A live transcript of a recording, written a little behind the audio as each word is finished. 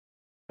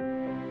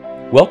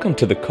Welcome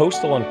to the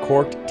Coastal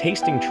Uncorked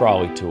Tasting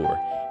Trolley Tour,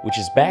 which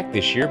is back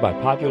this year by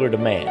popular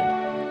demand.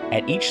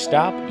 At each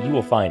stop, you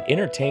will find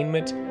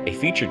entertainment, a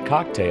featured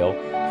cocktail,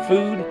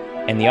 food,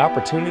 and the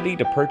opportunity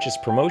to purchase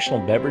promotional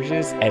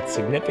beverages at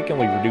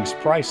significantly reduced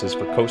prices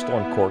for Coastal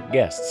Uncorked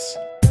guests.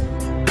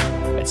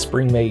 At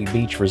Springmaid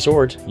Beach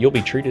Resort, you'll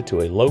be treated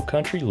to a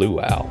low-country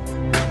luau.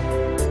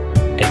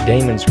 At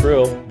Damon's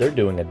Grill, they're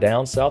doing a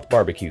down-south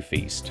barbecue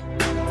feast.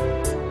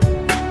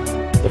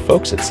 The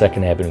folks at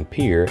 2nd Avenue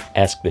Pier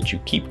ask that you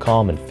keep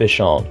calm and fish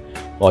on,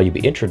 while you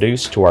be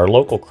introduced to our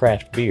local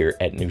craft beer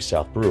at New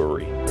South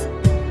Brewery.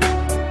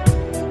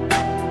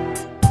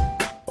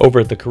 Over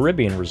at the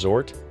Caribbean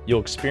Resort,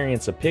 you'll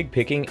experience a pig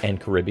picking and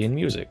Caribbean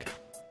music.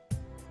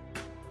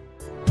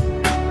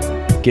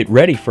 Get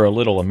ready for a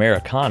little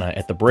Americana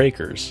at the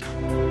Breakers.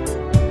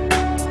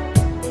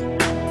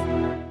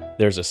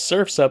 There's a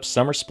Surf's Up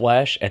summer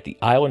splash at the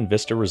Island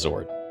Vista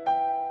Resort.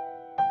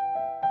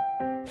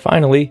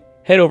 Finally,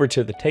 head over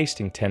to the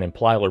Tasting Tent in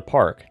Plyler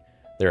Park.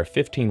 There are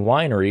 15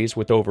 wineries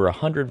with over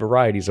 100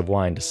 varieties of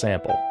wine to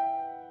sample.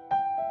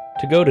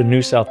 To go to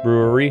New South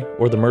Brewery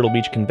or the Myrtle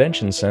Beach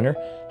Convention Center,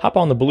 hop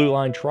on the Blue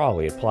Line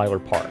Trolley at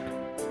Plyler Park.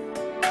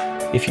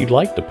 If you'd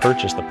like to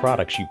purchase the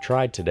products you've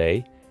tried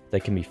today, they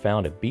can be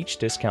found at Beach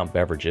Discount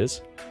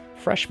Beverages,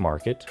 Fresh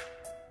Market,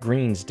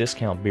 Green's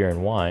Discount Beer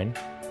and Wine,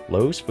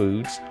 Lowe's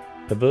Foods,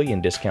 Pavilion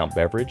Discount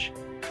Beverage,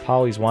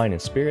 Polly's Wine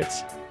and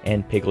Spirits,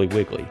 and Piggly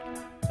Wiggly.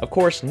 Of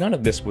course, none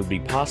of this would be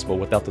possible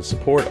without the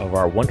support of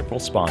our wonderful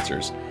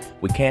sponsors.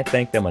 We can't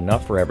thank them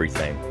enough for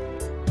everything.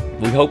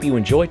 We hope you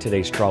enjoyed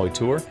today's trolley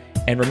tour,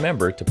 and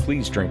remember to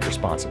please drink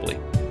responsibly.